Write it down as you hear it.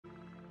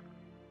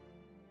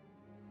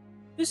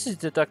This is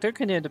the Doctor,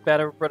 continuing the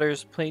Battle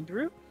Brothers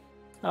playthrough.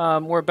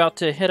 We're about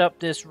to hit up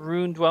this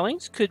rune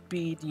dwellings. Could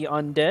be the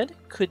undead,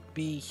 could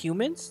be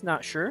humans,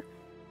 not sure.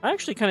 I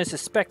actually kind of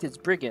suspect it's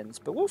brigands,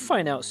 but we'll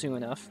find out soon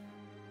enough.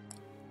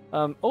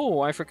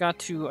 Oh, I forgot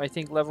to, I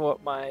think, level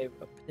up my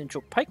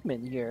potential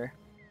pikeman here.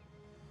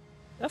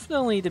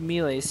 Definitely the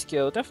melee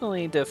skill,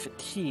 definitely the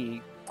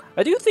fatigue.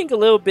 I do think a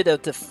little bit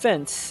of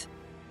defense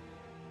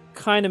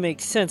kind of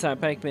makes sense on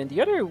pikeman.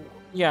 The other,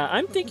 yeah,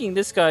 I'm thinking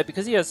this guy,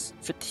 because he has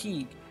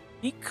fatigue,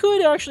 he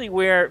could actually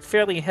wear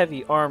fairly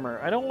heavy armor.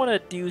 I don't want to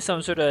do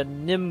some sort of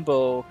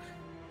nimble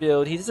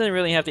build. He doesn't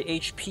really have the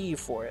HP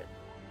for it.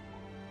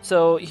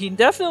 So he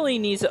definitely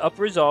needs to up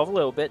resolve a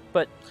little bit,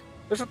 but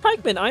with a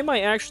pikeman, I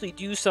might actually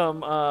do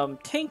some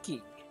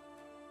tanky.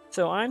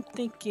 So I'm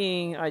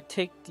thinking I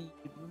take the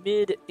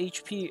mid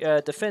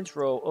HP defense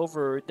roll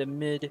over the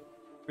mid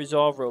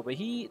resolve roll. But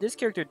this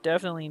character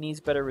definitely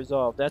needs better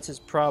resolve. That's his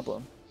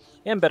problem,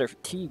 and better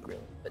fatigue, really.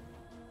 But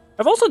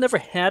I've also never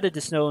had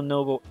a Snow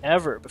Noble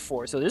ever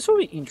before, so this will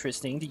be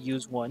interesting to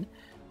use one.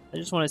 I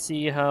just want to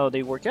see how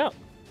they work out.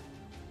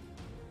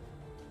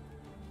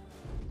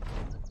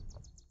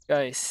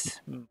 Guys,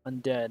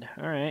 undead.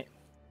 Alright.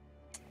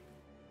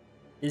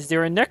 Is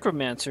there a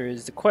necromancer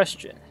is the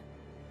question.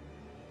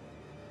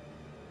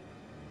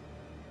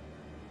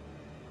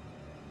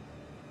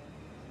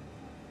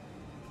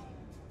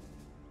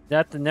 Is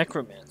that the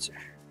necromancer?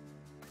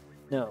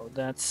 No,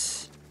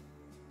 that's...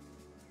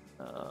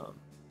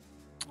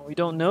 we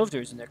don't know if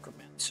there's a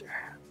necromancer.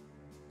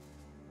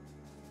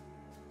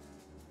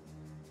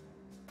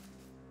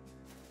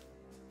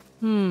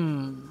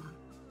 Can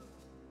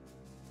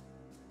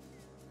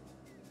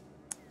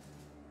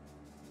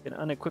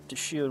unequip the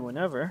shield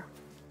whenever.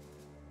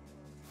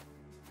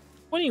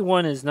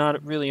 21 is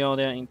not really all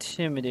that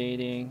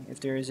intimidating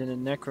if there isn't a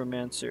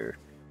necromancer.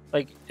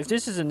 Like, if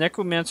this is a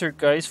necromancer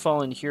Geist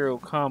Fallen Hero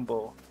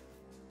combo,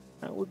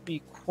 that would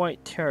be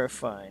quite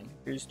terrifying.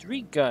 There's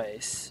 3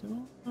 guys.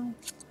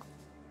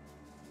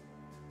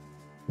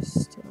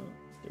 Stone,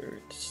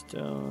 dirt,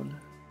 stone.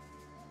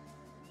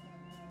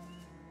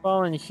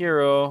 Fallen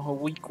Hero, a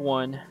weak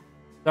one.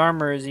 His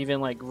armor is even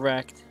like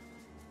wrecked.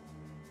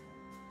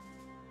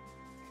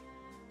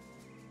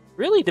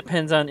 Really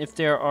depends on if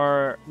there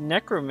are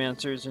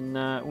necromancers or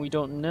not. We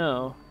don't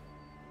know.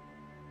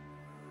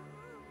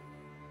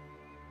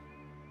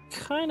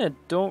 Kinda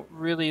don't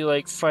really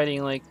like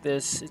fighting like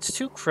this. It's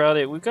too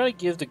crowded. We've got to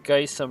give the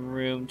guy some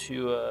room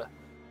to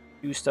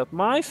do stuff.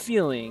 My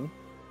feeling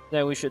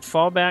that we should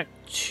fall back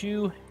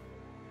to...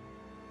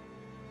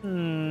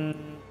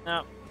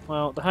 no.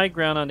 Well, the high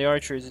ground on the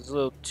archers is a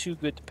little too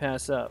good to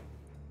pass up.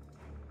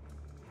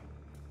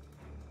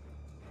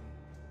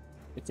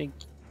 I think...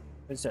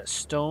 Is that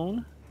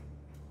stone?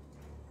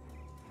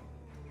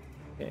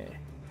 Okay.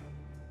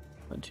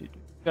 1, 2,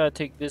 3. Gotta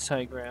take this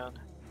high ground.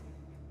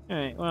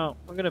 Alright, well,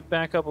 we're gonna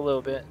back up a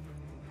little bit.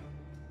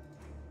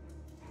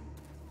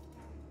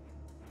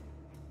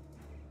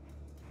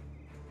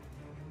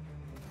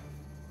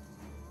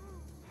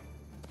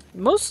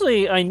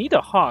 Mostly, I need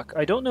a hawk.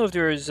 I don't know if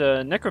there is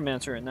a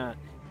necromancer or not.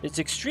 It's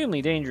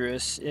extremely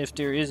dangerous if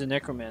there is a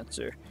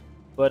necromancer.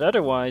 But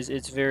otherwise,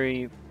 it's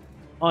very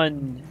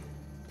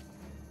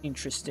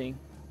uninteresting.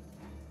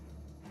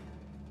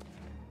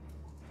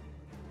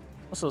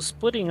 Also,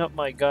 splitting up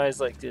my guys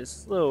like this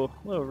is a little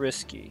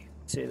risky,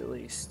 to say the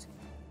least.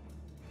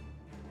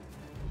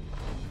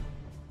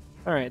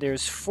 Alright,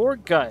 there's 4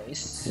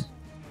 guys.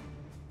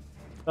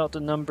 About the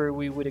number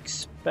we would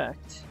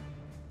expect.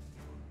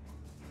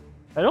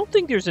 I don't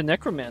think there's a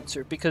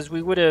necromancer, because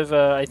we would have,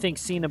 I think,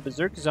 seen a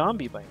berserk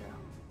zombie by now.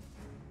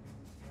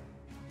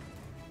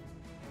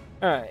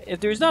 Alright, if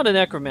there's not a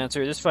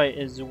necromancer, this fight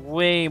is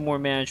way more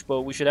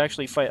manageable. We should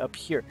actually fight up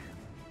here.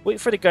 Wait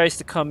for the guys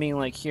to come in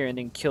like here and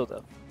then kill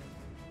them.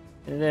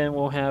 And then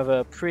we'll have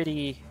a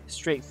pretty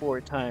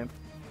straightforward time.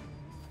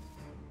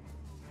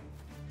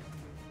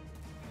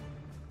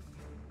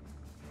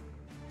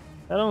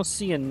 I don't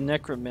see a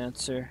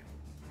necromancer.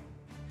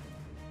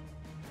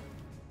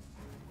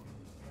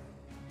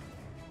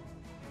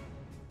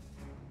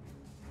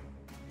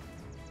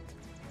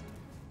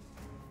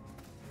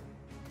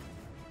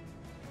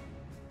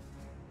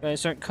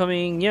 Guys aren't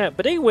coming yet,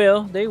 but they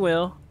will. They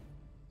will.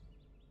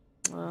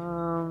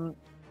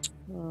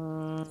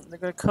 They're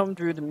gonna come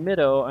through the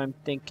middle, I'm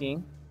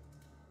thinking.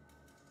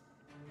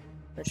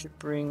 I should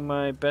bring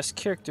my best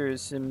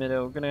characters in the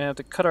middle. We're gonna have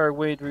to cut our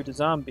way through the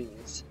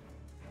zombies.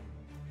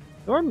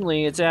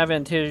 Normally, it's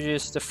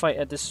advantageous to fight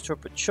at this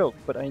sort of choke,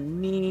 but I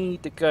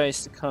need the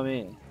guys to come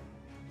in.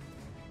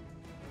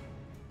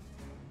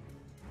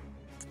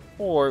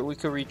 Or we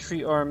could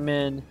retreat our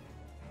men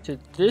to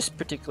this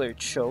particular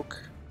choke.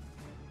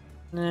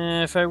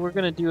 Nah, if I were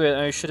gonna do it,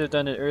 I should have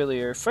done it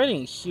earlier.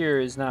 Fighting here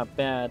is not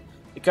bad.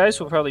 The guys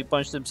will probably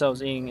bunch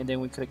themselves in, and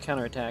then we could have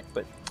counterattacked,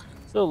 but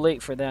it's a little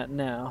late for that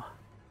now.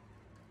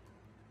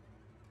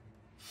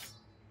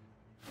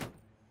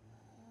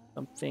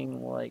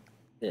 Something like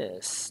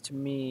this, to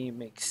me,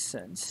 makes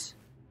sense.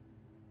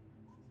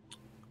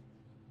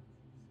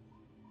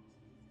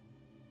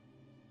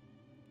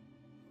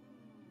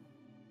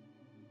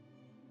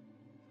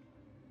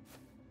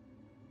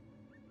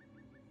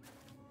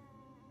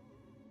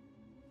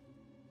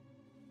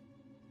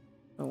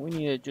 we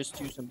need to just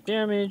do some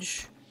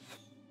damage.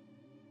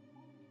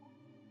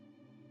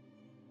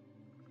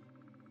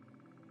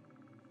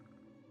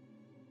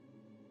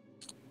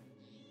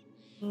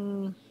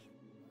 Let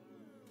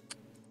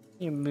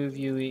me move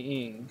you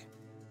in.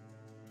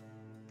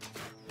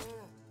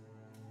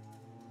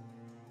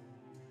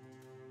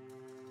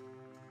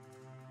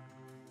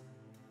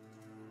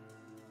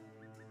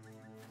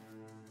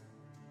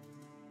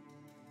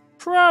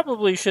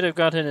 Probably should have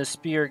gotten a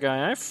spear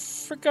guy. I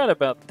forgot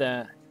about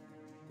that.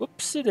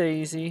 Whoopsie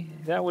daisy.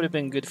 That would have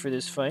been good for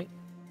this fight.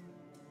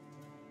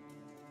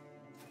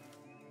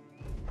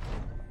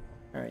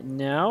 Alright,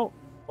 now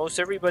most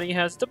everybody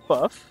has the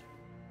buff.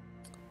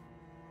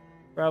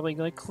 Probably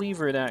gonna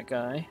cleaver that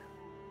guy.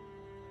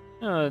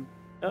 Oh,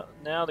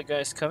 now the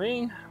guy's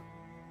coming.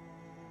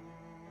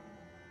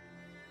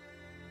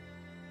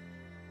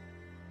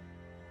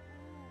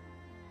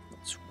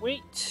 Let's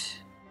wait.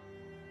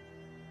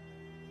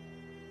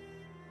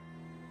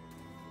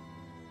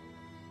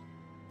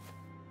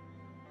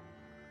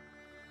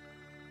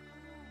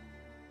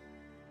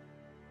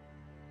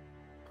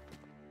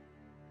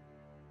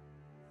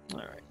 All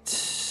right.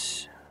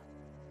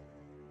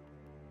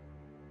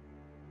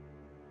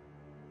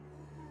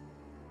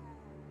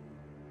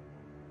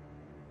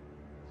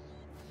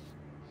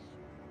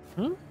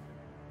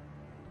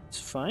 It's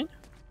fine.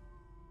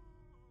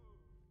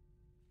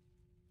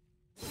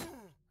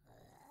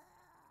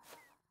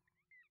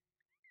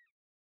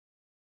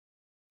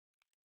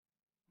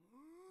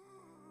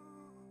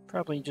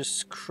 Probably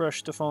just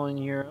crush the fallen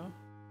hero.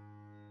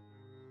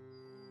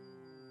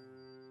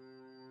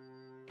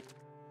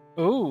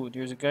 Oh,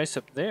 there's a geist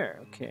up there.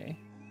 Okay.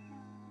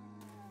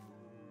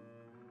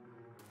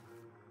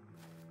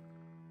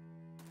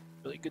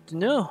 Really good to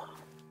know.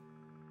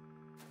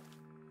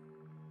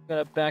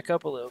 Gotta back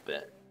up a little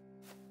bit.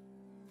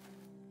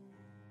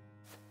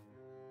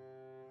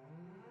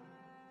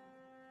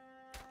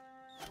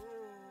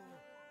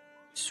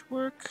 This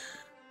work.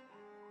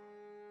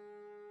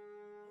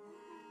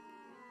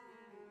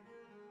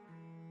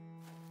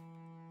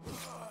 I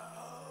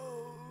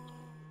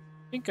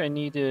think I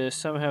need to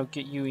somehow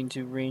get you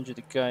into range of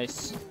the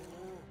geist.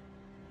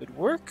 Good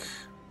work.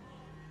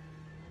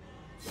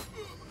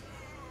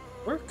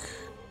 Work.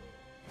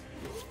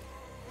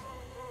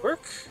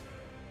 Work.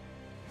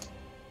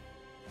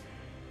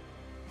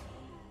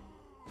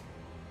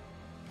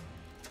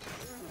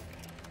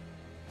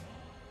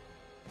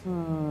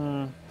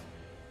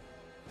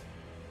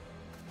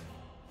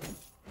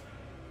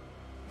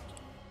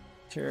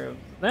 Tear of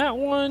that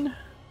one.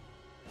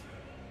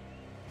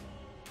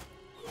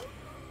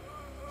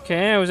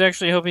 Okay, I was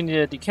actually hoping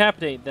to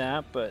decapitate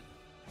that, but...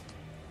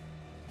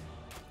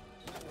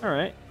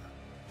 Alright.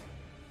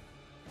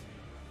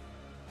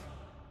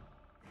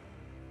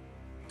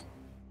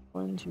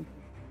 One, two,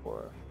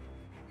 four.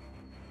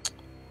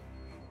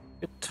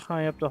 Could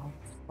tie up the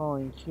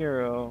falling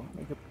hero.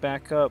 I could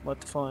back up, let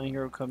the falling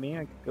hero come in. I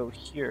could go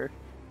here.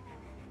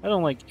 I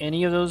don't like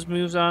any of those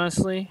moves,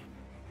 honestly.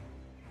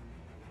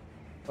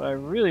 What I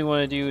really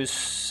want to do is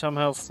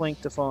somehow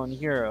flank the fallen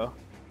hero.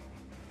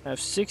 I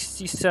have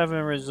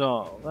 67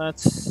 resolve.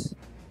 That's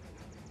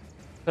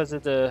because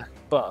of the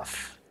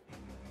buff.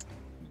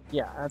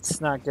 Yeah, that's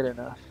not good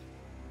enough.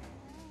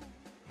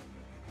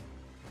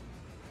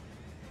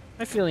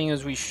 My feeling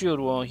is we shield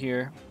wall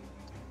here.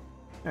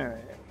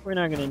 Alright, we're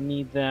not going to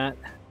need that.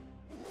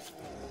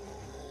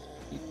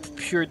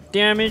 Pure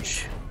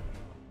damage.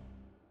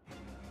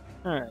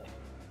 Alright.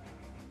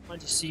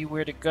 Want to see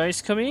where the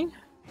guys coming?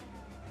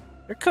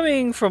 They're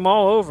coming from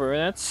all over.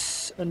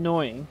 That's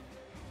annoying.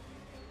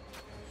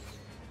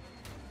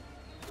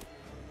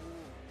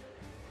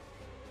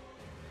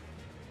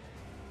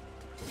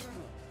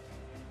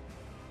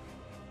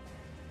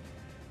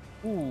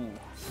 Ooh.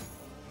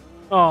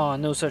 Oh,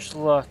 no such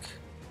luck.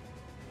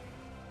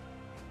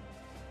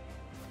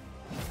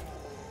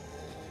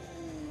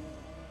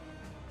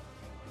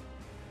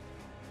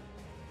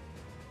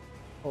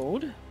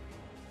 Hold.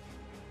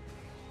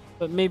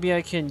 But maybe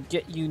I can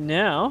get you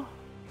now.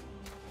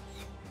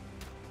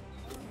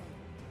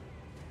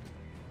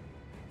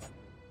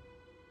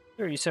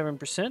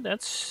 %.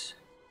 That's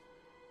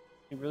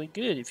really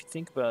good if you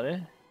think about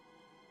it.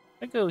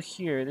 If I go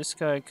here, this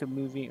guy could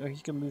move in, or he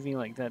could move in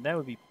like that. That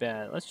would be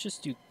bad. Let's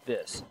just do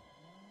this.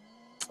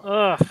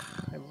 Ugh,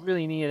 I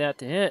really needed that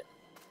to hit.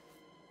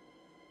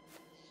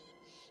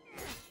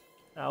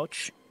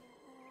 Ouch.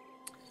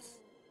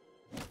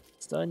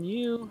 Stun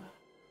you.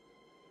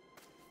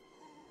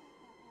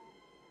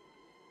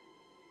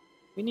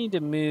 We need to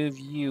move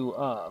you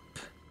up.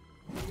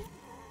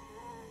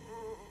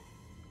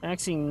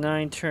 Maxing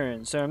 9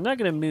 turns, so I'm not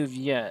going to move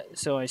yet,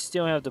 so I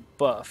still have the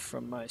buff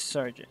from my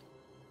sergeant.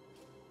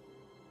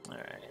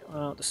 Alright,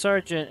 well, the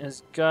sergeant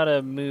has got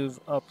to move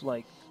up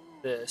like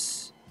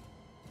this.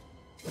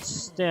 Let's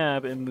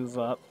stab and move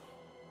up.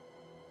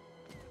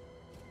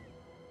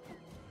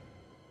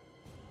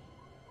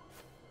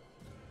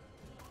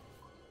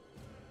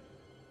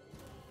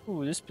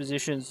 Ooh, this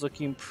position's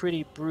looking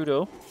pretty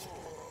brutal.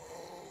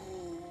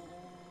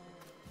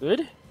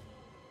 Good.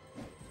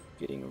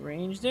 Getting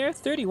range there.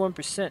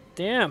 31%.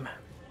 Damn.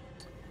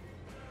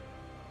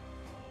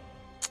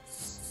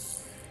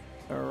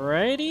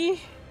 Alrighty.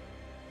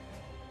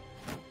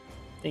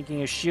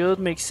 Thinking a shield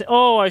makes sense.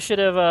 Oh, I should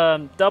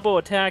have double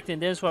attacked and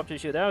then swapped to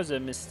shield. That was a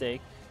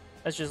mistake.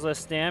 That's just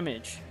less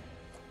damage.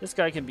 This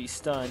guy can be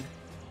stunned.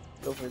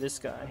 Go for this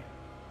guy.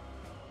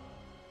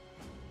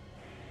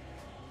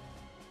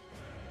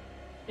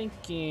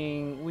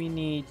 Thinking we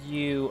need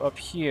you up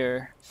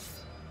here.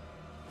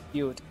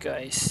 Deal with the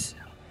guys.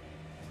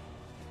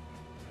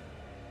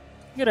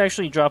 I could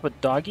actually drop a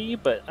doggy,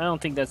 but I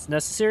don't think that's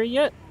necessary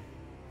yet.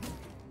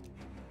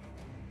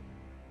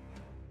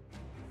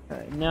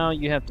 Alright, now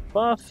you have the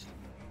buff.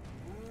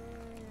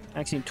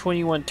 Maxing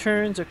 21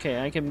 turns. Okay,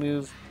 I can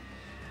move.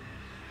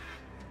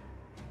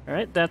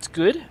 Alright, that's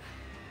good.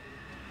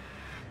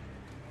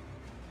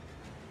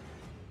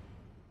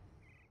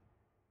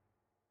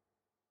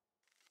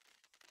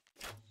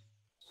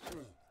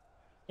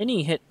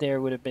 Any hit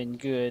there would have been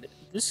good.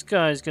 This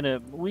guy's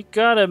gonna... We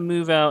gotta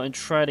move out and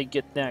try to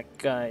get that,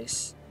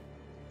 guys.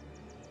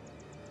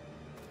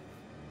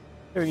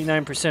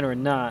 39% or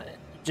not. You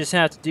just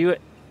have to do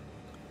it.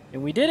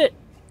 And we did it!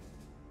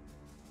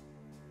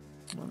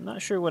 I'm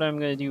not sure what I'm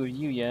gonna do with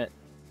you yet.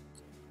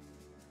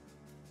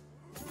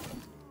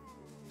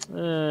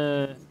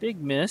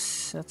 Big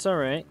miss. That's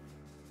alright.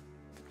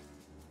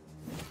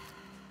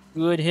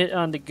 Good hit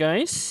on the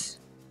Geist.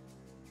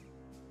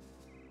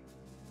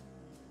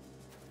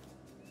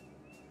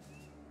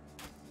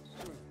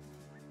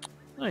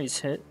 Nice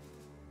hit.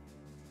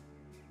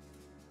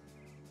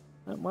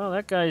 Wow,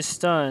 that guy's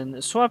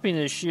stunned. Swapping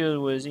his shield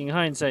was, in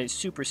hindsight,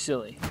 super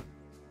silly.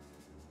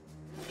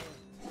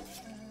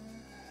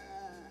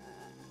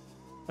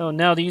 Oh,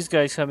 now these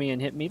guys come in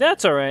and hit me.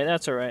 That's alright,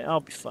 that's alright. I'll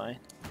be fine.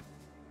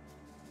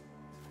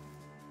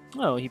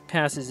 Oh, he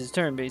passes his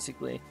turn,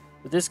 basically.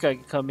 But this guy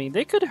could come in.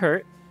 They could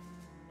hurt.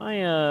 My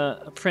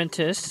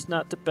apprentice,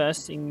 not the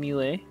best in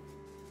melee.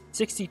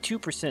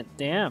 62%,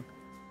 damn.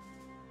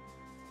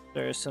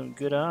 There are some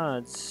good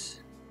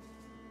odds.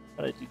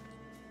 Gotta do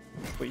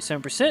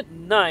 47%.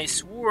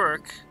 Nice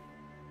work.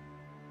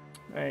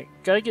 Alright,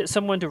 gotta get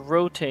someone to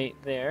rotate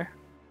there.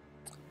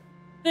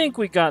 Think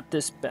we got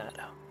this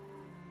battle.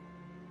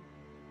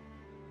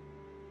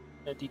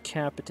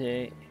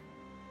 Decapitate.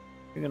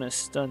 You're gonna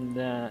stun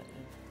that.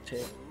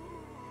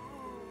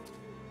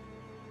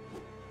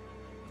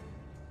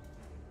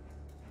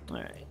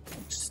 Alright,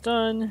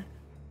 stun.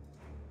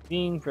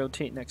 Being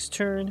rotate next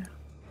turn.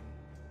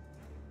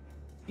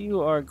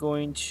 You are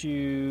going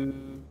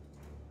to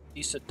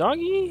use a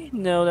doggy?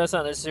 No, that's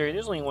not necessary.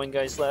 There's only one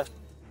guy's left.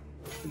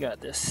 We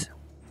got this.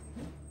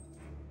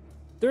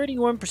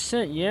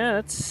 31%. Yeah,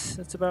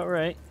 that's about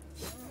right.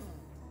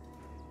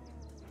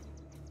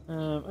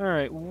 All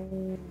right.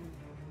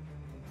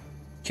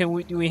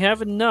 Do we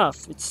have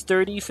enough? It's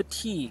 30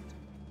 fatigue.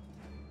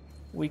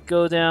 We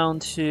go down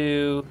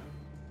to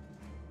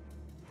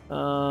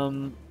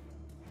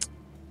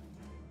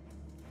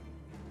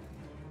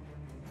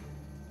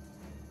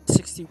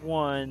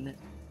 61.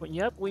 But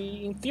yep,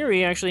 we in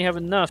theory actually have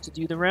enough to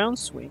do the round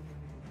swing.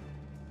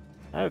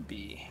 That would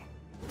be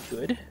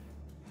good.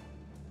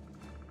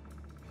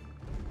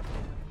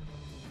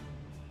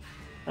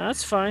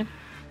 That's fine.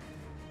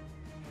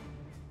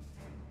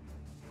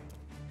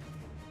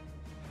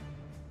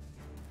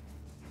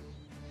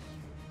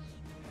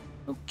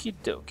 Okie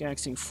doke,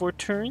 axing 4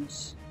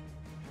 turns.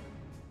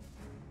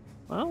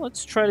 Well,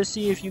 let's try to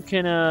see if you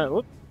can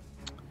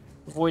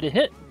avoid a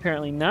hit.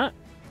 Apparently not.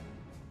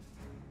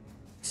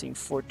 Axing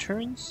 4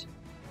 turns.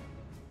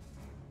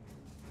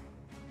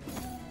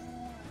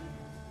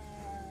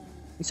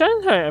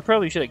 Besides, I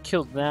probably should have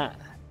killed that.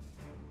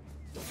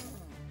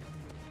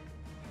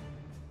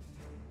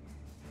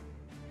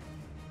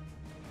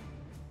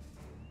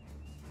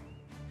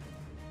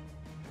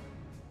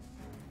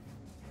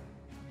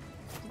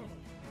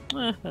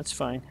 That's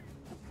fine.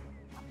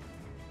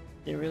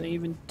 Didn't really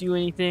even do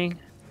anything.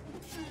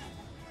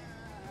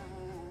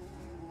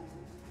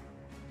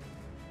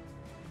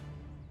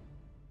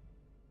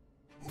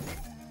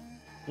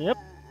 Yep,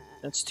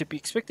 that's to be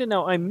expected.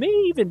 Now, I may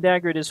even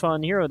dagger this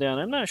fallen hero down.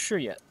 I'm not sure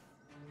yet.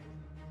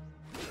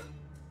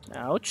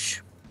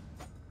 Ouch.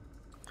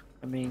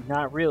 I mean,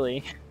 not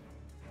really.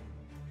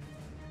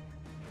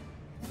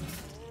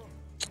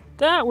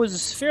 That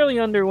was fairly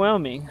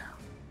underwhelming.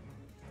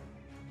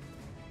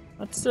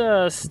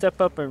 Let's step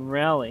up and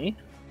rally.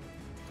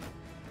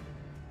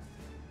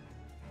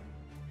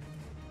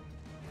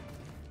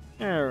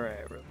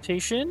 Alright,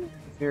 rotation.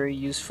 Very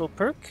useful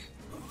perk.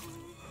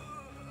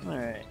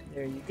 Alright,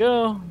 there you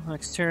go.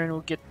 Next turn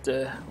we'll get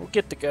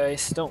the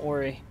guys, don't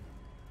worry.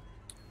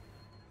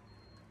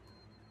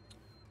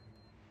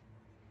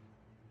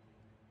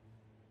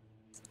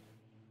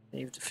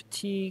 Save the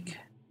fatigue.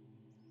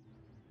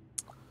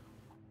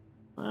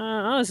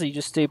 Honestly,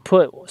 just stay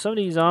put. Some of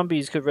these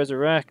zombies could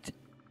resurrect.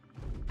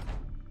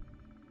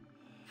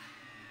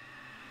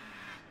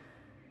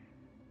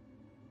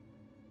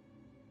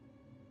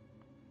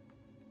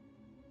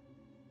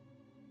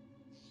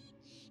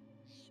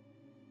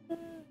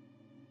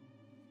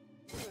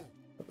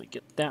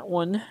 get that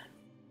one.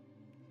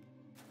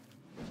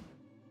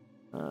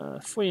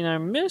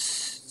 49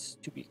 miss. It's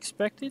to be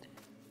expected.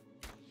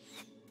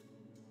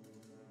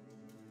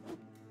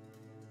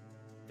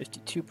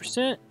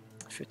 52%.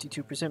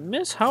 52%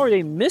 miss. How are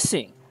they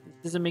missing?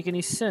 It doesn't make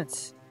any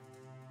sense.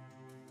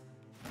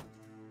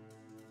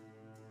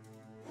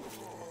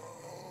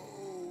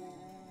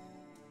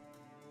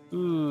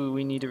 Ooh,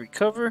 we need to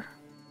recover.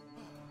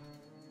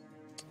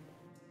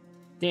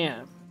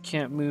 Damn,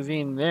 can't move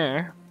in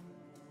there.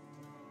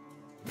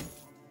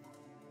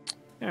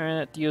 Alright,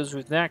 that deals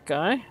with that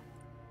guy.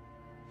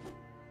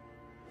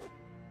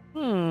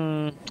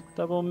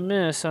 Double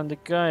miss on the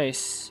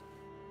Geist.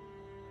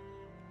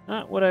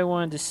 Not what I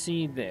wanted to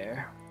see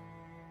there.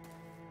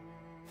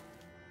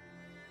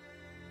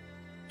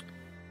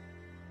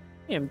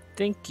 I'm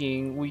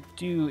thinking we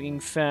do, in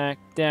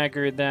fact,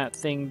 dagger that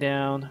thing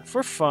down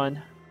for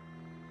fun.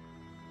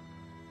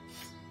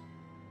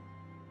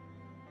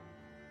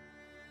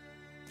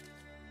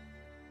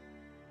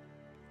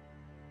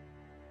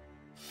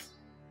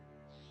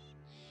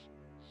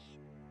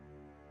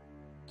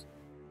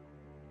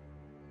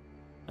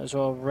 As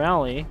well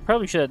rally.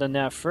 Probably should have done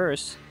that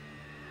first.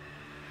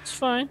 It's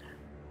fine.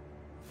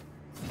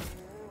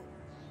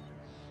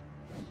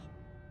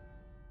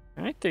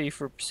 Alright,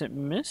 34%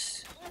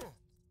 miss.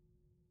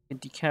 Can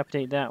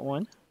decapitate that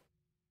one.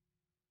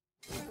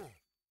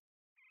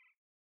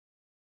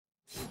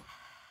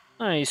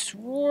 Nice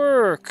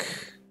work!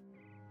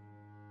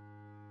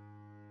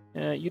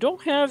 You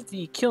don't have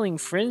the Killing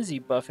Frenzy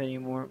buff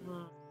anymore.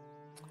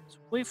 Let's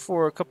wait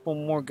for a couple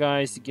more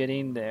guys to get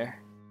in there.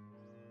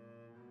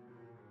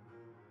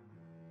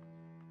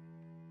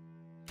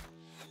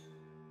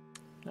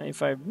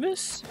 .95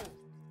 miss.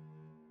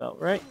 About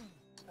right.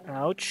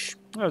 Ouch.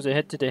 That was a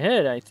head to the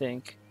head, I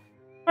think.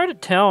 Hard to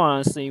tell,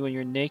 honestly, when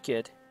you're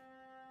naked.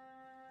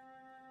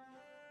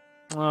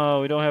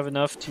 Oh, we don't have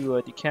enough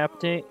to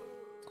decapitate.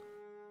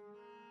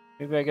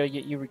 Maybe I gotta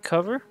get you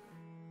recover.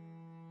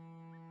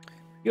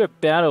 You're a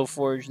Battle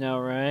Forge now,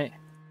 right?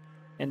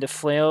 And the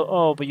flail.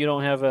 Oh, but you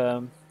don't have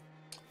a.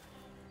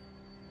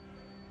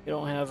 You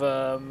don't have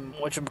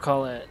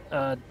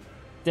whatchamacallit,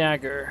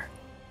 dagger.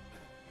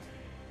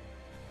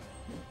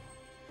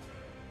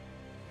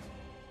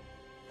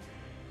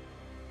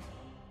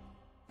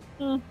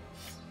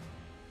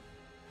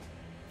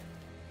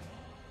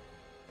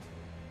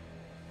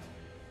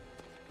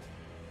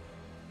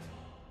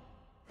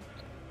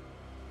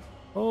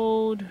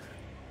 Hold.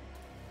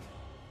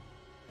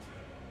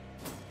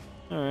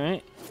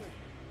 Alright.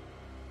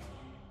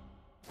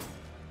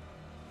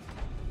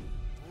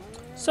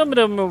 Some of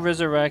them will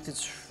resurrect.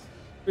 It's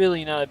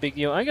really not a big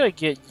deal. I gotta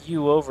get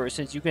you over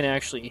since you can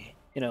actually,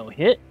 you know,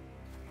 hit.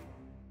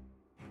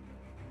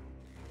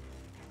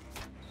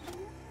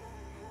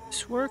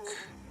 This work.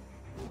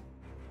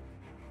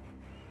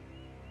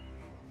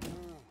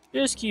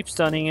 Just keep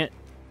stunning it.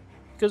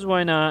 Because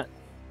why not?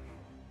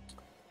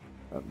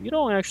 You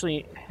don't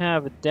actually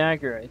have a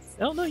dagger.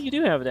 Oh no, you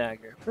do have a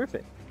dagger.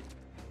 Perfect.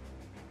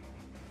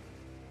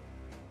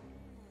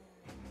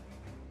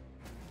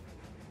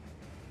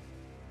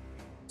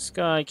 This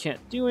guy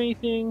can't do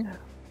anything.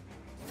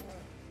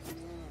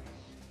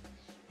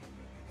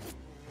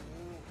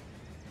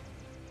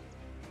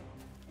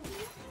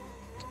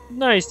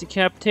 Nice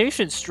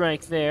decapitation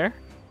strike there.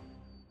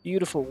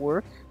 Beautiful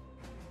work.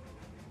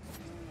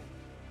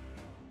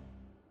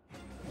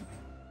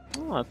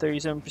 Oh,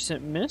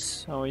 37%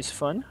 miss. Always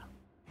fun.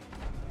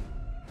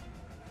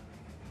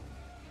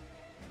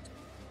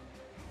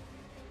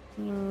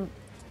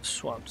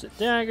 Swaps a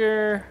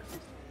dagger.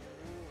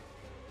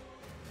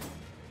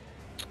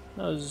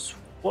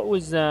 What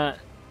was that?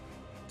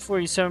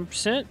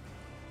 47%?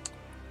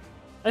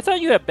 I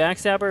thought you had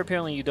Backstabber,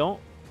 apparently you don't.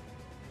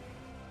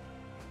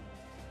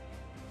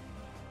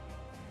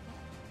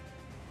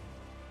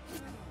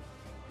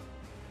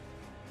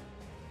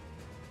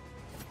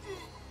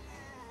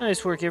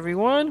 Nice work,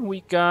 everyone.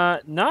 We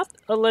got not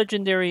a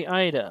legendary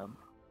item.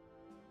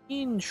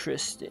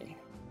 Interesting.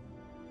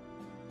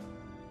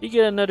 You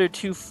get another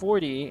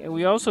 240, and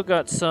we also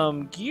got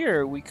some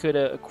gear we could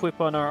equip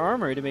on our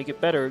armor to make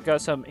it better. We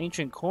got some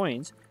ancient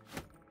coins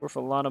worth a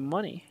lot of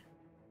money.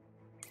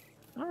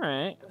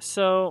 Alright,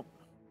 so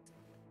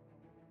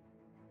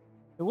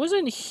it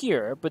wasn't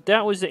here, but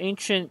that was the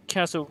ancient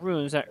castle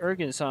ruins that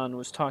Ergen-san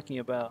was talking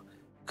about.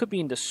 Could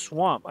be in the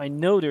swamp. I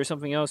know there's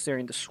something else there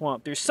in the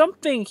swamp. There's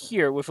something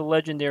here with a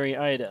legendary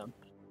item.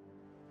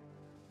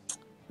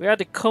 We had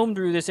to comb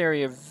through this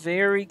area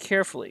very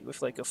carefully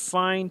with like a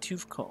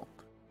fine-tooth comb.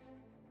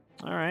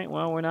 Alright,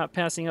 well, we're not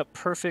passing up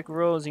perfect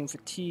rolls in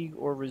fatigue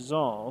or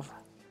resolve.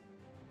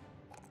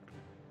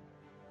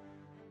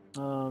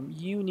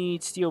 You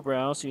need steel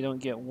brow so you don't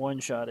get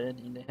one-shotted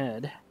in the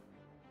head.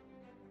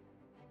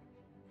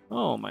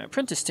 Oh, my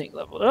apprentice tank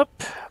leveled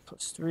up.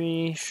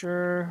 +3,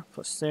 sure.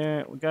 Plus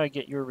there. We gotta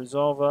get your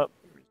resolve up.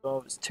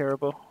 Resolve is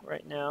terrible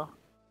right now.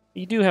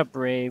 You do have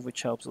brave,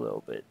 which helps a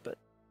little bit, but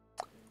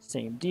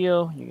same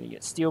deal. You're gonna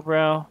get steel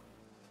brow.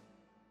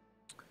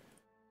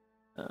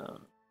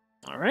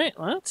 Alright,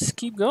 let's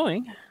keep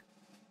going.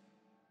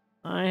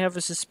 I have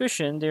a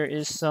suspicion there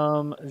is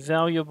some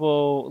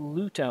valuable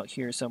loot out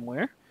here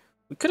somewhere.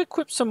 We could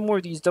equip some more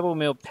of these double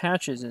mail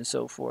patches and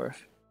so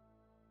forth.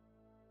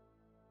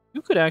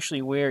 You could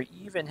actually wear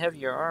even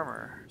heavier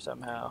armor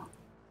somehow.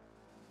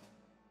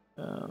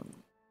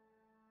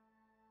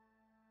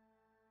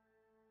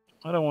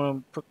 I don't want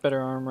to put better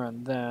armor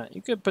on that.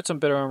 You could put some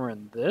better armor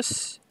on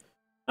this.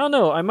 I don't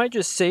know. I might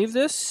just save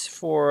this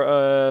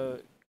for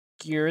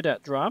gear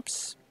that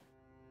drops.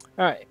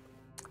 All right,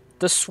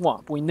 the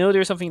swamp. We know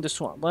there's something in the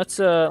swamp. Let's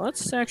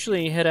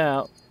actually head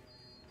out.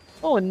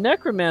 Oh, a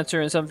necromancer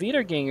and some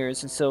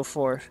Wiedergängers and so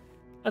forth.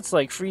 That's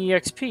like free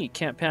XP.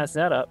 Can't pass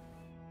that up.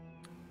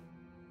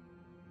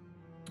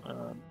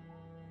 The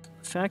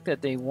fact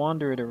that they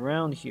wandered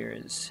around here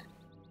is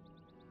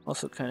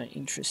also kind of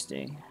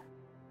interesting.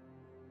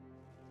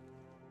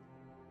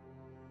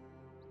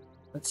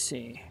 Let's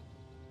see.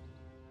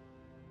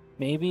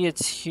 Maybe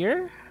it's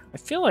here? I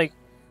feel like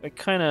I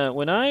kind of...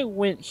 When I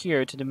went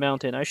here to the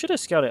mountain, I should have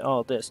scouted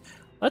all this.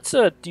 Let's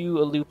do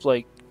a loop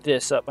like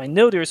this up. I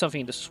know there was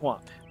something in the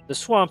swamp. The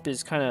swamp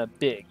is kind of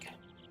big.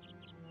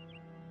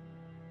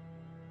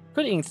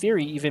 Could, in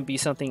theory, even be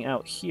something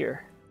out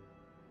here.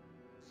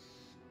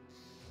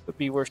 Would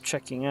be worth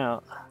checking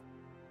out.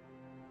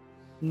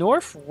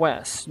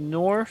 Northwest.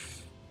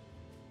 North...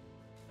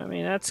 I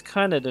mean, that's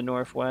kind of the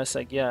northwest,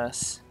 I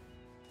guess.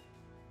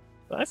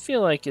 But I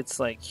feel like it's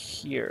like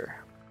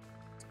here.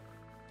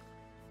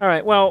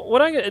 Alright, well,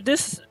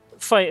 this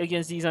fight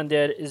against these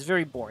undead is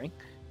very boring,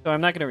 so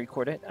I'm not going to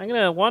record it. I'm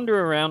going to wander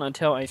around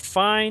until I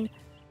find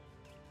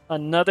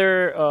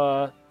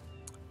another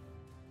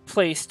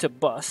place to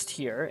bust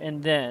here,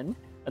 and then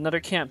another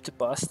camp to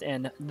bust,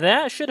 and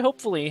that should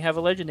hopefully have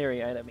a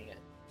legendary item in it.